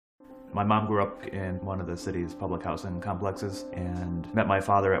My mom grew up in one of the city's public housing complexes and met my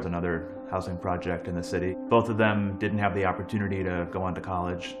father at another housing project in the city. Both of them didn't have the opportunity to go on to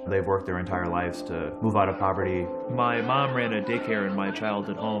college. They've worked their entire lives to move out of poverty. My mom ran a daycare in my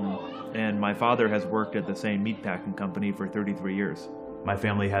childhood home, and my father has worked at the same meatpacking company for 33 years. My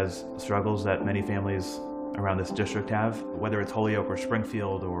family has struggles that many families around this district have, whether it's Holyoke or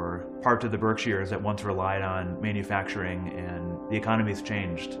Springfield or parts of the Berkshires that once relied on manufacturing, and the economy's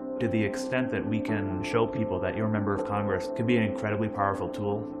changed. To the extent that we can show people that your member of Congress can be an incredibly powerful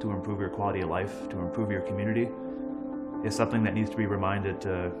tool to improve your quality of life, to improve your community, is something that needs to be reminded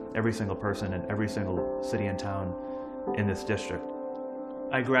to every single person in every single city and town in this district.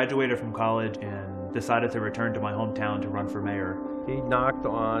 I graduated from college and decided to return to my hometown to run for mayor. He knocked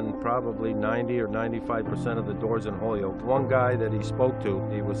on probably 90 or 95% of the doors in Holyoke. One guy that he spoke to,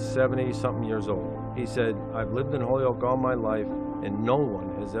 he was 70-something years old. He said, "I've lived in Holyoke all my life, and no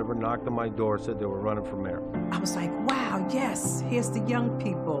one has ever knocked on my door and said they were running for mayor." I was like, wow, yes, here's the young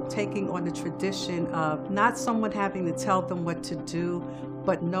people taking on the tradition of not someone having to tell them what to do,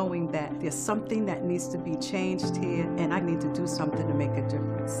 but knowing that there's something that needs to be changed here, and I need to do something to make a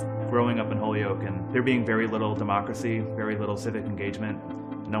difference. Growing up in Holyoke and there being very little democracy, very little civic engagement,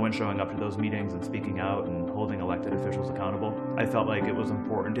 no one showing up to those meetings and speaking out and holding elected officials accountable, I felt like it was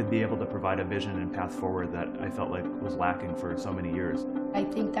important to be able to provide a vision and path forward that I felt like was lacking for so many years. I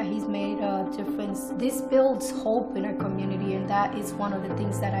think that he's made a difference. This builds hope in our community, and that is one of the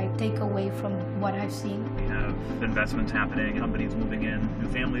things that I take away from what I've seen. We have investments happening, companies moving in, new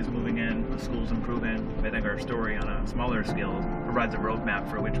families moving in, the schools improving. I think our story on a smaller scale provides a roadmap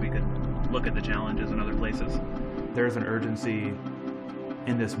for which we could look at the challenges in other places. There's an urgency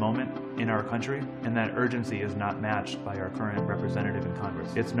in this moment in our country, and that urgency is not matched by our current representative in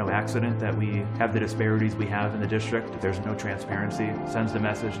Congress. It's no accident that we have the disparities we have in the district. There's no transparency. It sends the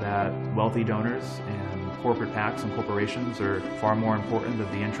message that wealthy donors and corporate PACs and corporations are far more important than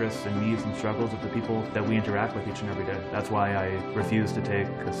the interests and needs and struggles of the people that we interact with each and every day. That's why I refuse to take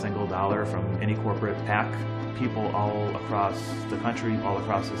a single dollar from any corporate PAC. People all across the country, all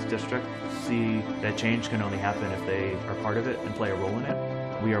across this district, see that change can only happen if they are part of it and play a role in it.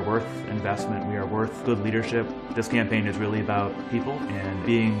 We are worth investment. We are worth good leadership. This campaign is really about people and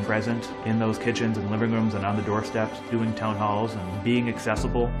being present in those kitchens and living rooms and on the doorsteps, doing town halls and being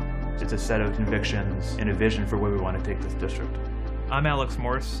accessible. It's a set of convictions and a vision for where we want to take this district. I'm Alex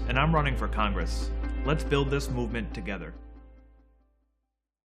Morse, and I'm running for Congress. Let's build this movement together.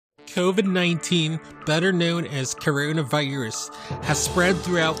 COVID-19, better known as coronavirus, has spread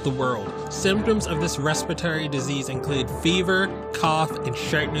throughout the world. Symptoms of this respiratory disease include fever, cough, and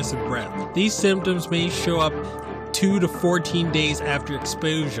shortness of breath. These symptoms may show up 2 to 14 days after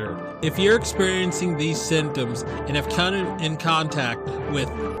exposure. If you're experiencing these symptoms and have come in contact with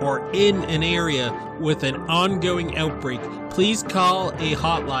or in an area with an ongoing outbreak, please call a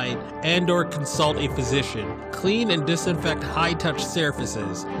hotline and/or consult a physician. Clean and disinfect high-touch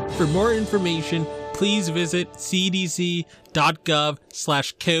surfaces. For more information, please visit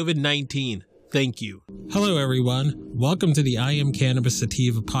cdc.gov/COVID-19. Thank you. Hello, everyone. Welcome to the I Am Cannabis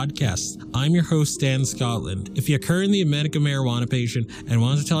Sativa podcast. I'm your host, Dan Scotland. If you're currently a medical marijuana patient and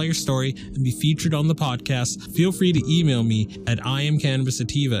want to tell your story and be featured on the podcast, feel free to email me at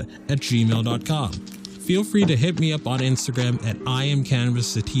iamcannabissativa@gmail.com. Feel free to hit me up on Instagram at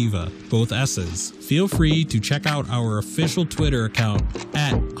iamcannabissativa, both S's. Feel free to check out our official Twitter account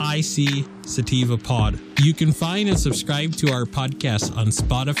at ICSativaPod. You can find and subscribe to our podcast on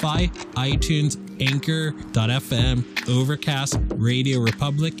Spotify, iTunes, Anchor.fm, Overcast, Radio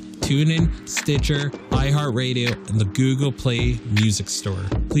Republic, TuneIn, Stitcher, iHeartRadio, and the Google Play Music Store.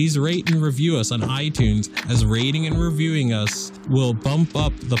 Please rate and review us on iTunes, as rating and reviewing us will bump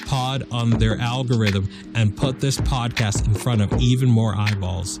up the pod on their algorithm and put this podcast in front of even more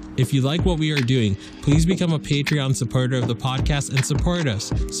eyeballs. If you like what we are doing, please become a Patreon supporter of the podcast and support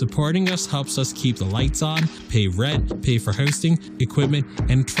us. Supporting us helps us keep the lights on, pay rent, pay for hosting, equipment,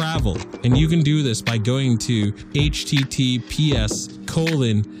 and travel. And you can do this by going to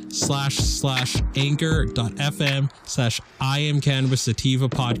https://anchor.fm/iamcannabissativa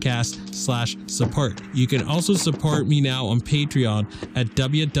podcast/support. You can also support me now on Patreon at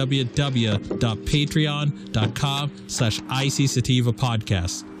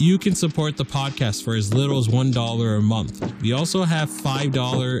www.patreon.com/ICSativaPodcast. You can support the podcast for as little as $1 a month. We also have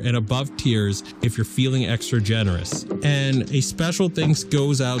 $5 and above tiers if you're feeling extra generous. And a special thanks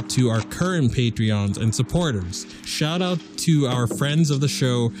goes out to our current Patreons and supporters. Shout out to our friends of the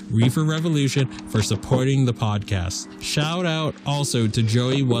show, Reefer Revolution, for supporting the podcast. Shout out also to Joey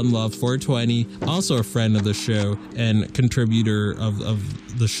Joey One Love 420, also a friend of the show and contributor of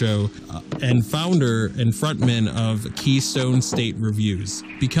the show, and founder and frontman of Keystone State Reviews.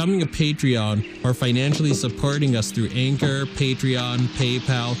 Becoming a Patreon or financially supporting us through Anchor, Patreon,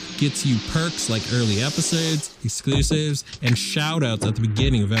 PayPal gets you perks like early episodes, exclusives, and shout outs at the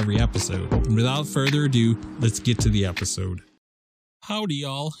beginning of every episode. And without further ado, let's get to the episode. Howdy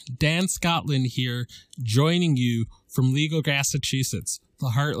y'all, Dan Scotland here, joining you from Legal, Massachusetts,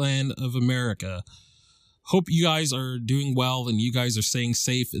 the heartland of America. Hope you guys are doing well and you guys are staying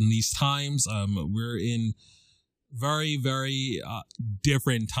safe in these times. We're in very, very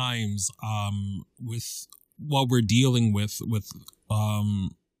different times with what we're dealing with a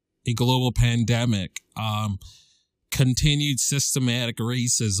global pandemic, continued systematic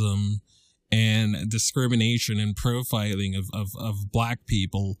racism, and discrimination and profiling of black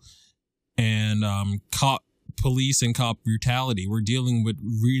people, and police and cop brutality. We're dealing with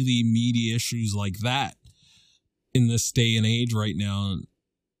really meaty issues like that in this day and age right now,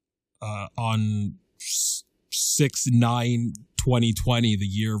 on 6/9/2020, the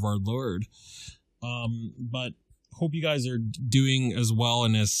year of our Lord. But hope you guys are doing as well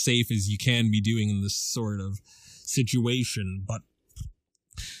and as safe as you can be doing in this sort of situation. But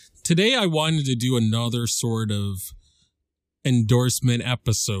today I wanted to do another sort of endorsement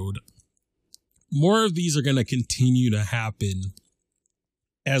episode. More of these are going to continue to happen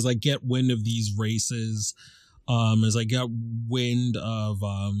as I get wind of these races, as I get wind of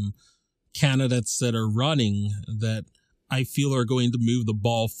candidates that are running that I feel are going to move the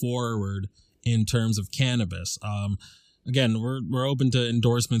ball forward in terms of cannabis. Again, we're open to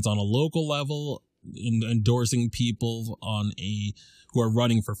endorsements on a local level, endorsing people who are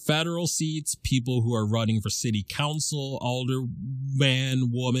running for federal seats, people who are running for city council,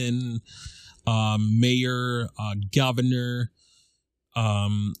 alderman, woman, mayor, governor,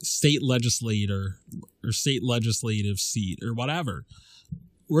 state legislator, or state legislative seat, or whatever.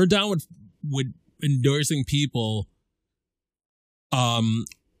 We're down with endorsing people on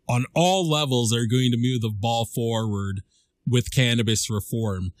all levels that are going to move the ball forward with cannabis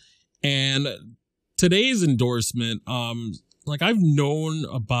reform. And today's endorsement, like I've known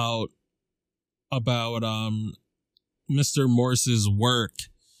about Mr. Morse's work.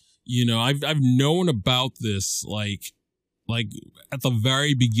 You know, I've known about this like at the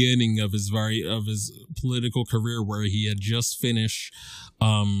very beginning of his political career, where he had just finished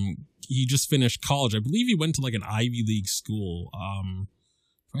college. I believe he went to like an Ivy League school.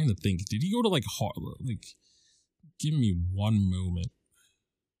 Trying to think, did he go to like give me one moment.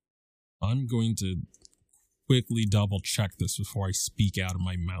 I'm going to quickly double check this before I speak out of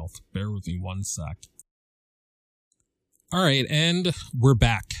my mouth. Bear with me one sec. All right, and we're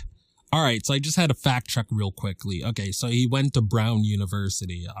back. All right, so I just had a fact check real quickly. Okay, so he went to Brown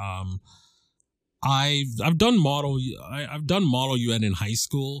University. I've done Model UN in high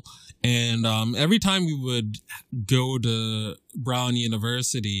school, and every time we would go to Brown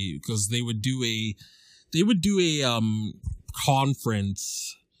University, because they would do a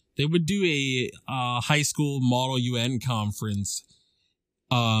conference. They would do a high school Model UN conference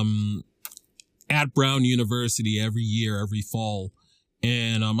at Brown University every year, every fall.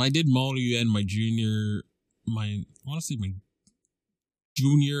 And I did Model UN my junior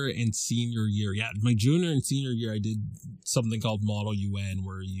and senior year. Yeah, my junior and senior year, I did something called Model UN,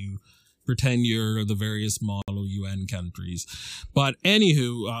 where you pretend you're the various Model UN countries. But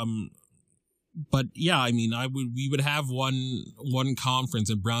anywho, but yeah, I mean, we would have one conference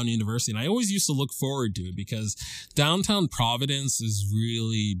at Brown University, and I always used to look forward to it because downtown Providence is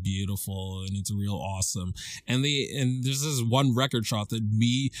really beautiful and it's real awesome. And there's this one record shop that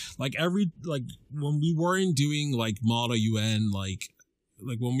when we weren't doing like Model UN, like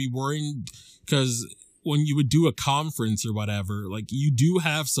when we weren't, because when you would do a conference or whatever, like you do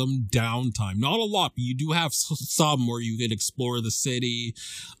have some downtime, not a lot, but you do have some where you can explore the city.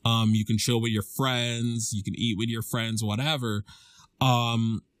 You can chill with your friends, you can eat with your friends, whatever.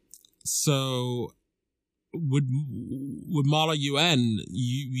 So with Model UN,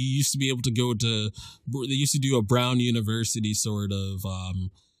 you used to be able to go to, they used to do a Brown University sort of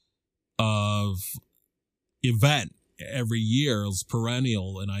event every year. It was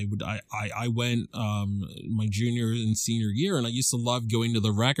perennial, and I went my junior and senior year, and I used to love going to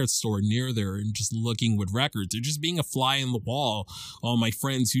the record store near there and just looking with records, or just being a fly in the wall. All my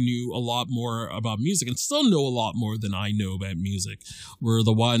friends who knew a lot more about music and still know a lot more than I know about music were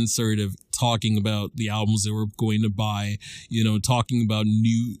the ones sort of talking about the albums they were going to buy, you know, talking about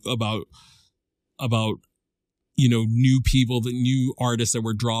new people, the new artists that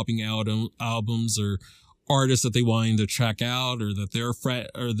were dropping out albums, or artists that they wanted to check out, or that their friend,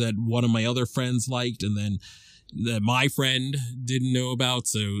 or that one of my other friends liked, and then that my friend didn't know about.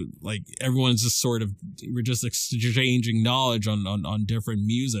 So like everyone's just sort of, we're just exchanging knowledge on different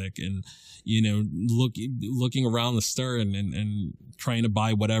music, and looking around the store and trying to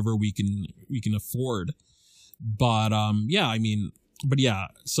buy whatever we can afford. But you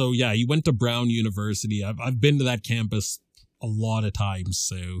went to Brown University. I've been to that campus a lot of times,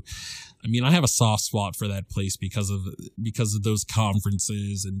 so I mean, I have a soft spot for that place because of those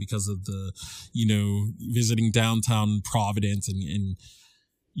conferences, and because of the visiting downtown Providence, and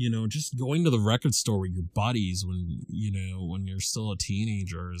just going to the record store with your buddies when you're still a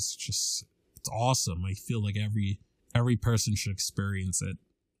teenager is just, it's awesome. I feel like every person should experience it.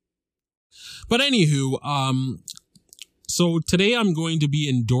 But anywho, so today I'm going to be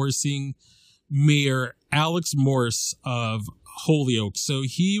endorsing Mayor Alex Morse of Holyoke. So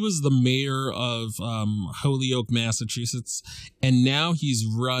he was the mayor of Holyoke, Massachusetts, and now he's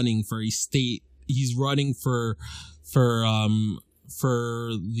running for a state. He's running for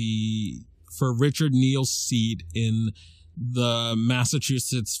Richard Neal's seat in the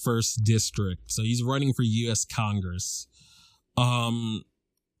Massachusetts 1st District. So he's running for U.S. Congress.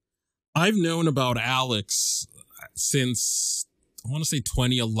 I've known about Alex since, I want to say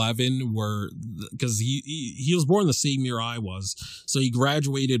 2011, because he was born the same year I was, so he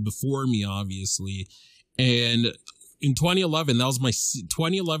graduated before me, obviously. And in 2011,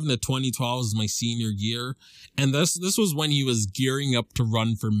 2011 to 2012 was my senior year, and this was when he was gearing up to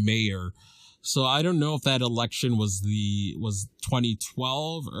run for mayor. So I don't know if that election was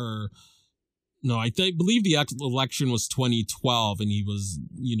 2012 or no. I believe the election was 2012, and he was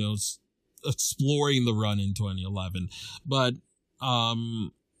exploring the run in 2011. But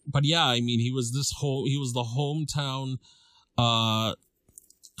yeah, I mean, he was the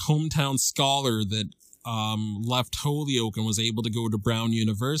hometown scholar that left Holyoke and was able to go to Brown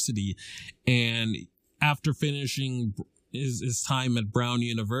University. And after finishing his time at Brown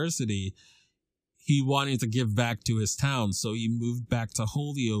University, he wanted to give back to his town. So he moved back to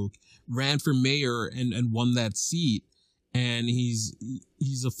Holyoke, ran for mayor, and won that seat. And he's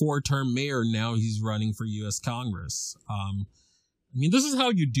a 4-term mayor now. He's running for U.S. Congress. I mean, this is how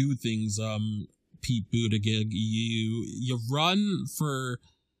you do things, Pete Buttigieg. You run for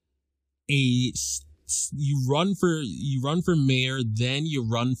mayor, then you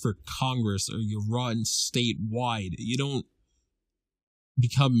run for Congress, or you run statewide. You don't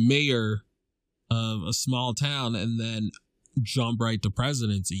become mayor of a small town and then jump right to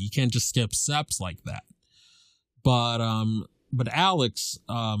presidency. You can't just skip steps like that. But Alex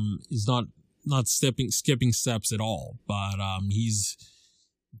is not skipping steps at all. But he's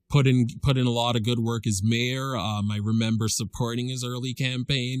put in a lot of good work as mayor. I remember supporting his early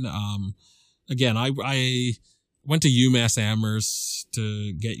campaign. Again, I went to UMass Amherst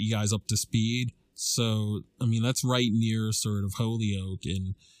to get you guys up to speed. So I mean, that's right near sort of Holyoke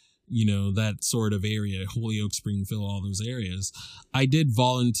and that sort of area, Holyoke, Springfield, all those areas. I did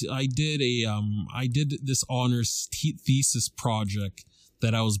this honors thesis project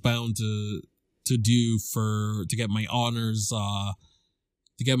that I was bound to do to get my honors, to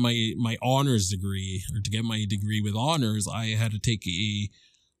get my honors degree, or to get my degree with honors. I had to take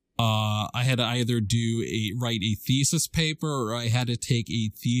I had to either write a thesis paper, or I had to take a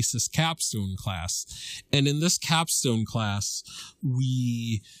thesis capstone class. And in this capstone class,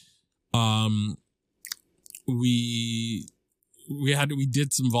 we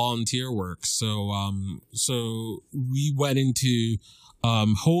did some volunteer work. So we went into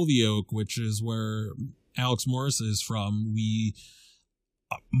Holyoke, which is where Alex Morris is from.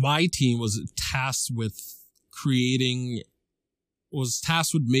 My team was tasked with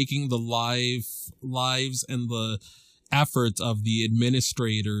making the lives and the efforts of the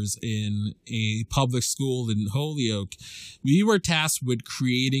administrators in a public school in Holyoke. We were tasked with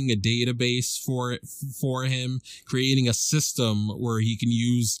creating a database for him, creating a system where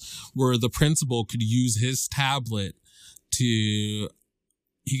where the principal could use his tablet to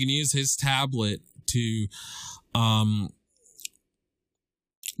he can use his tablet,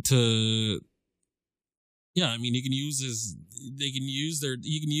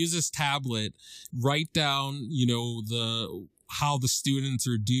 write down, how the students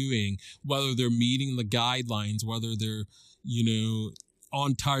are doing, whether they're meeting the guidelines, whether they're,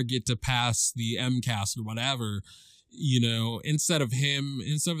 on target to pass the MCAS or whatever, instead of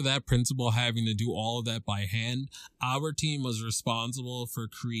that principal having to do all of that by hand, our team was responsible for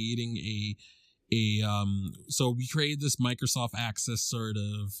creating so we created this Microsoft Access sort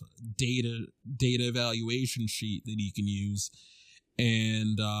of data evaluation sheet that he can use.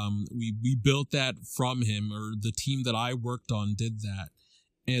 and we built that from him, or the team that I worked on did that,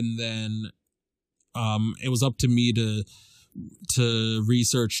 and then it was up to me to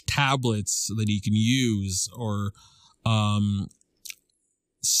research tablets that he can use, or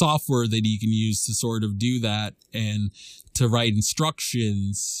software that he can use to sort of do that, and to write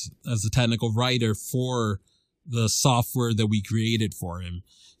instructions as a technical writer for the software that we created for him.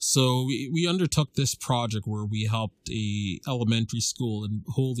 So we undertook this project where we helped a elementary school in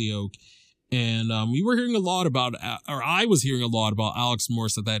Holyoke, and we were hearing a lot about, or I was hearing a lot about Alex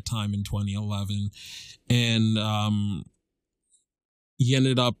Morse at that time in 2011, and he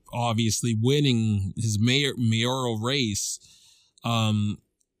ended up obviously winning his mayoral race from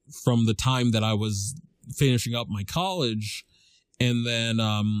the time that I was finishing up my college, and then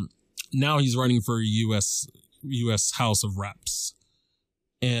now he's running for U.S. House of Reps.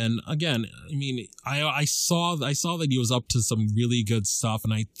 And again, I mean, I saw that he was up to some really good stuff,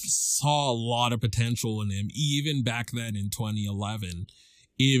 and I saw a lot of potential in him, even back then in 2011,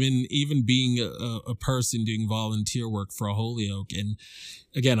 even being a person doing volunteer work for Holyoke. And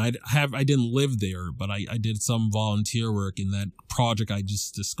again, I didn't live there, but I did some volunteer work in that project I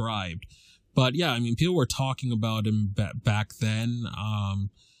just described. But yeah, I mean, people were talking about him back then,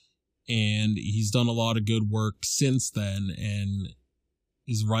 and he's done a lot of good work since then, and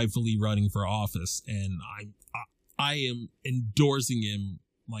is rightfully running for office, and I am endorsing him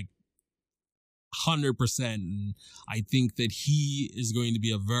like 100%, and I think that he is going to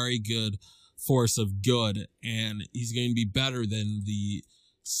be a very good force of good, and he's going to be better than the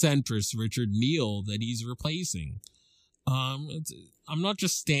centrist Richard Neal that he's replacing. I'm not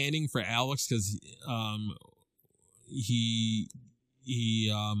just standing for Alex because he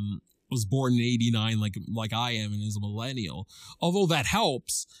was born in 89 like I am, and is a millennial, although that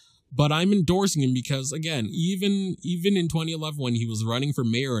helps. But I'm endorsing him because, again, even in 2011 when he was running for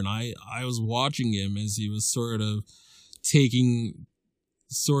mayor, and I was watching him as he was sort of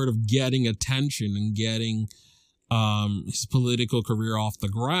getting attention and getting his political career off the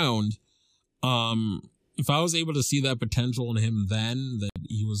ground. If I was able to see that potential in him then, that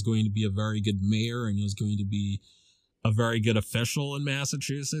he was going to be a very good mayor and he was going to be a very good official in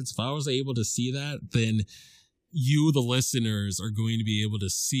Massachusetts, if I was able to see that, then you, the listeners, are going to be able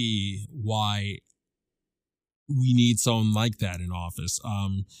to see why we need someone like that in office.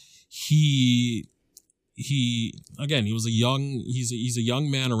 He was he's a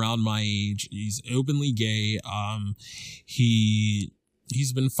young man around my age. He's openly gay. He's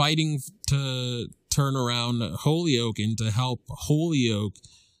been fighting to turn around Holyoke and to help Holyoke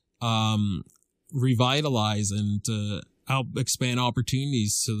revitalize and to help expand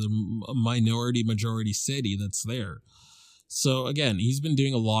opportunities to the majority city that's there. So again, he's been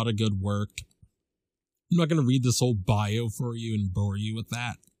doing a lot of good work. I'm not going to read this whole bio for you and bore you with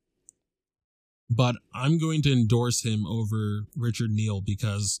that, but I'm going to endorse him over Richard Neal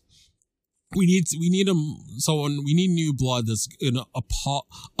because we need new blood that's going to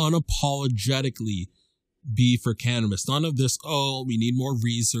unapologetically be for cannabis. None of this, we need more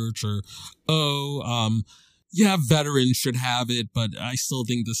research, or veterans should have it, but I still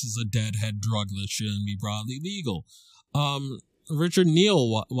think this is a deadhead drug that shouldn't be broadly legal. Richard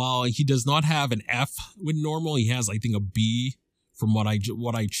Neal, while he does not have an F with normal, he has, I think, a B from what I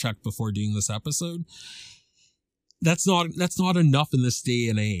checked before doing this episode. That's not enough in this day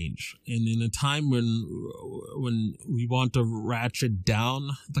and age, and in a time when we want to ratchet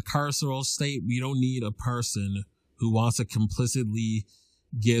down the carceral state, we don't need a person who wants to complicitly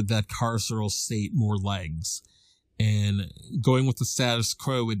give that carceral state more legs. And going with the status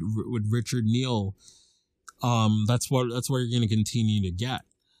quo with Richard Neal, that's what you're going to continue to get.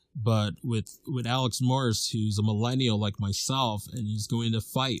 But with Alex Morse, who's a millennial like myself, and he's going to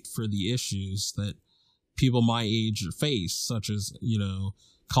fight for the issues that people my age face, such as,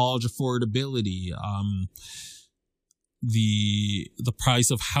 college affordability, the price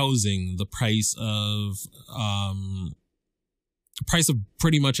of housing, the price of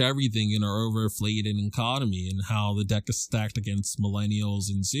pretty much everything in our overinflated economy, and how the deck is stacked against millennials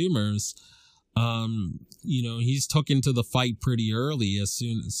and Zoomers. He's took into the fight pretty early. As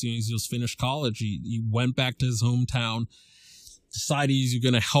soon as he was finished college, he went back to his hometown, decided he's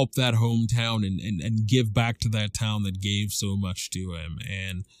going to help that hometown and give back to that town that gave so much to him.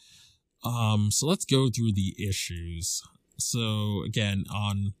 And so let's go through the issues. So again,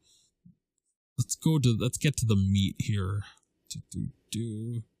 let's get to the meat here.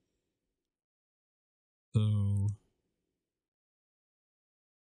 So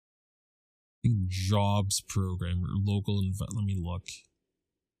I think jobs program or local let me look.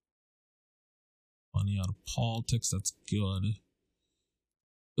 Money out of politics, that's good.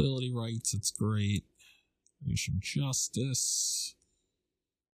 disability rights, it's great. Racial justice.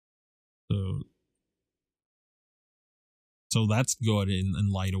 So that's good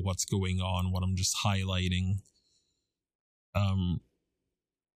in light of what's going on, what I'm just highlighting.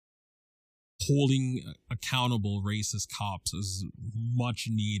 Holding accountable racist cops is much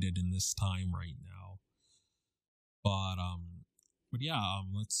needed in this time right now. But yeah,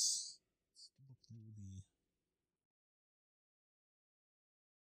 let's look through the...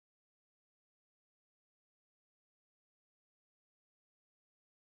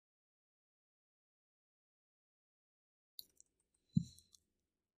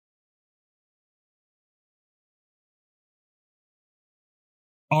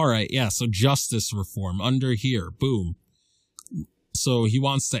 All right, yeah, so justice reform under here, boom. So he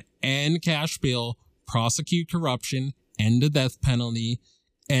wants to end cash bail, prosecute corruption, end the death penalty,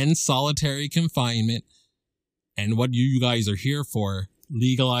 end solitary confinement, and what you guys are here for,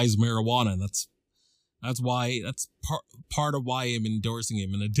 legalize marijuana. That's part of why I'm endorsing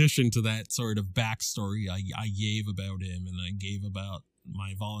him, in addition to that sort of backstory I gave about him and I gave about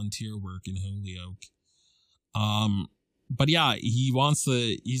my volunteer work in Holyoke. But yeah, he's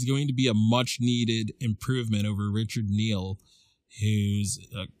going to be a much needed improvement over Richard Neal, who's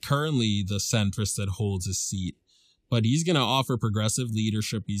currently the centrist that holds his seat. But he's going to offer progressive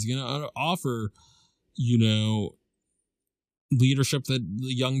leadership. He's going to offer, leadership that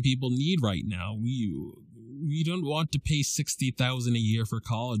the young people need right now. We don't want to pay $60,000 a year for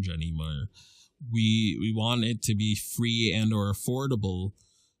college anymore. We want it to be free and or affordable.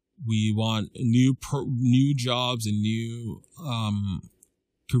 We want new jobs and new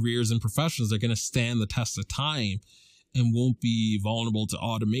careers and professions that are going to stand the test of time and won't be vulnerable to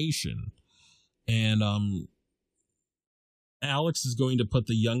automation. And Alex is going to put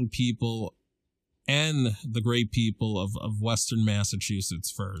the young people and the great people of Western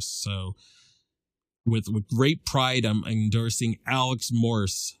Massachusetts first. So with great pride, I'm endorsing Alex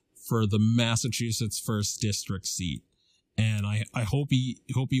Morse for the Massachusetts 1st District seat. And I hope he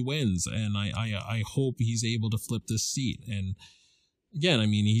wins, and I hope he's able to flip this seat. And again, I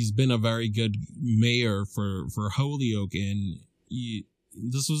mean, he's been a very good mayor for Holyoke, and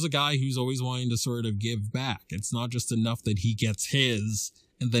this was a guy who's always wanting to sort of give back. It's not just enough that he gets his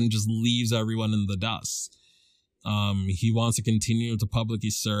and then just leaves everyone in the dust. He wants to continue to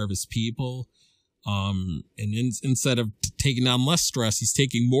publicly serve his people. And instead of taking on less stress, he's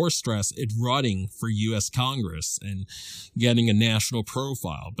taking more stress at running for U.S. Congress and getting a national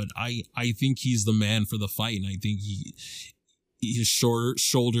profile. But I think he's the man for the fight, and I think his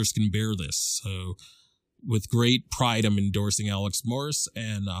shoulders can bear this. So with great pride, I'm endorsing Alex Morse.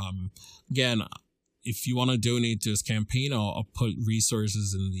 And again, if you want to donate to his campaign, I'll put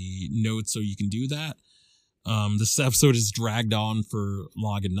resources in the notes so you can do that. This episode is dragged on for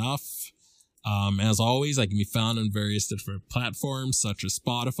long enough. As always, I can be found on various different platforms such as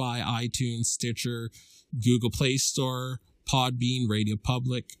Spotify, iTunes, Stitcher, Google Play Store, Podbean, Radio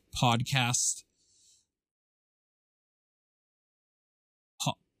Public, Podcast,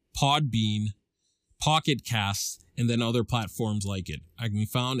 Podbean, Pocket Cast, and then other platforms like it. I can be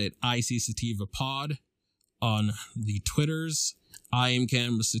found at IC Sativa Pod on the Twitters, I Am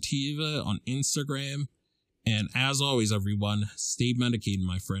Cannabis Sativa on Instagram. And as always, everyone, stay medicated,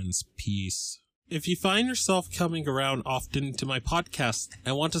 my friends. Peace. If you find yourself coming around often to my podcast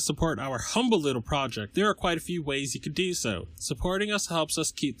and want to support our humble little project, there are quite a few ways you could do so. Supporting us helps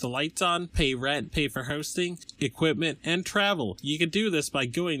us keep the lights on, pay rent, pay for hosting, equipment, and travel. You can do this by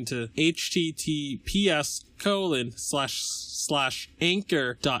going to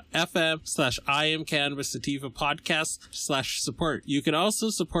https://anchor.fm/IamCannabisSativa/podcast/support. You can also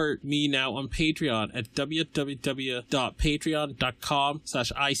support me now on Patreon at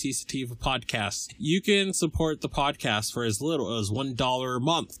www.patreon.com/ICSativapodcast. You can support the podcast for as little as $1 a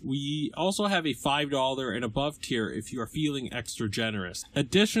month. We also have a $5 and above tier if you are feeling extra generous.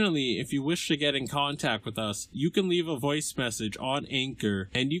 Additionally, if you wish to get in contact with us, you can leave a voice message on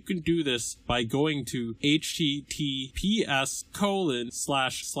Anchor, and you can do this by going to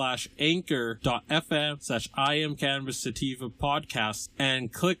https://anchor.fm/IamCannabisSativapodcast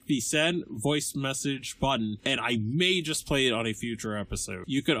and click the send voice message button, and I may just play it on a future episode.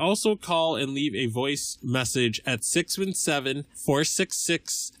 You can also call and leave a voice message at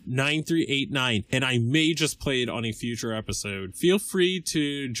 617-466-9389, and I may just play it on a future episode. Feel free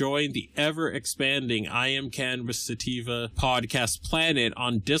to join the ever-expanding I Am Cannabis Sativa podcast planet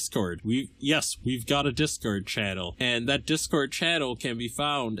on Discord. We've got a Discord channel, and that Discord channel can be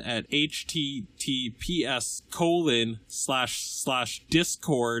found at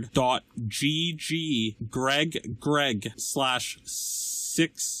https://discord.gg/greg/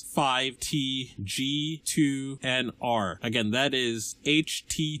 65TG2NR. Again, that is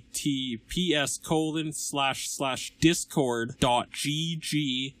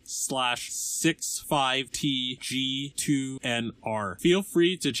https://discord.gg/65TG2NR. Feel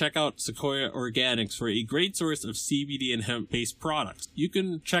free to check out Sequoia Organics for a great source of CBD and hemp-based products. You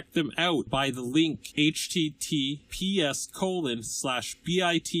can check them out by the link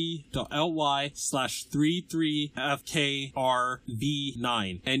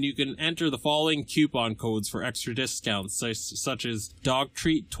https://bit.ly/33FKRV9, and you can enter the following coupon codes for extra discounts, such as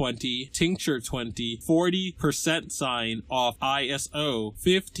DogTreat20, Tincture20, 40% off ISO,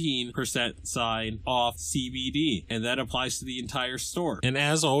 15% off CBD, and that applies to the entire store. And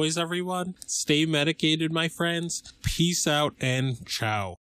as always, everyone, stay medicated, my friends. Peace out and ciao.